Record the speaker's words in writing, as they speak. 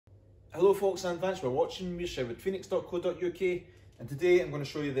Hello folks, and thanks for watching. We're sherwoodphoenix.co.uk, and today I'm going to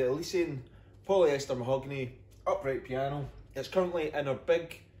show you the Elysian polyester mahogany upright piano. It's currently in our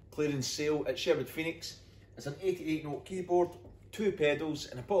big clearance sale at Sherwood Phoenix. It's an 88 note keyboard, 2 pedals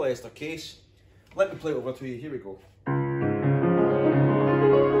and a polyester case. Let me play it over to you, here we go.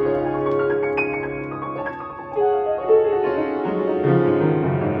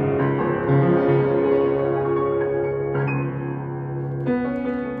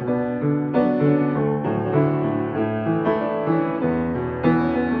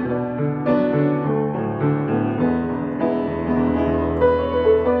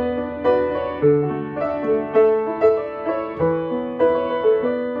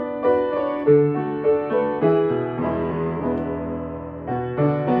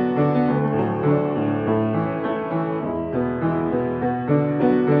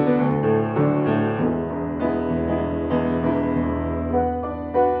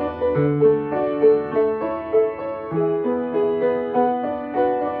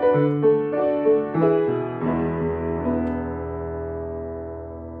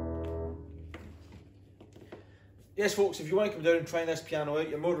 Yes folks, if you want to come down and try this piano out,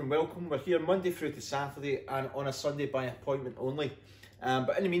 you're more than welcome. We're here Monday through to Saturday and on a Sunday by appointment only.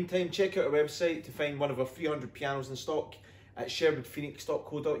 But in the meantime, check out our website to find one of our 300 pianos in stock at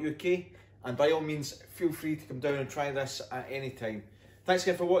sherwoodphoenix.co.uk, and by all means feel free to come down and try this at any time. Thanks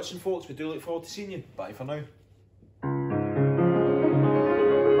again for watching folks, we do look forward to seeing you. Bye for now.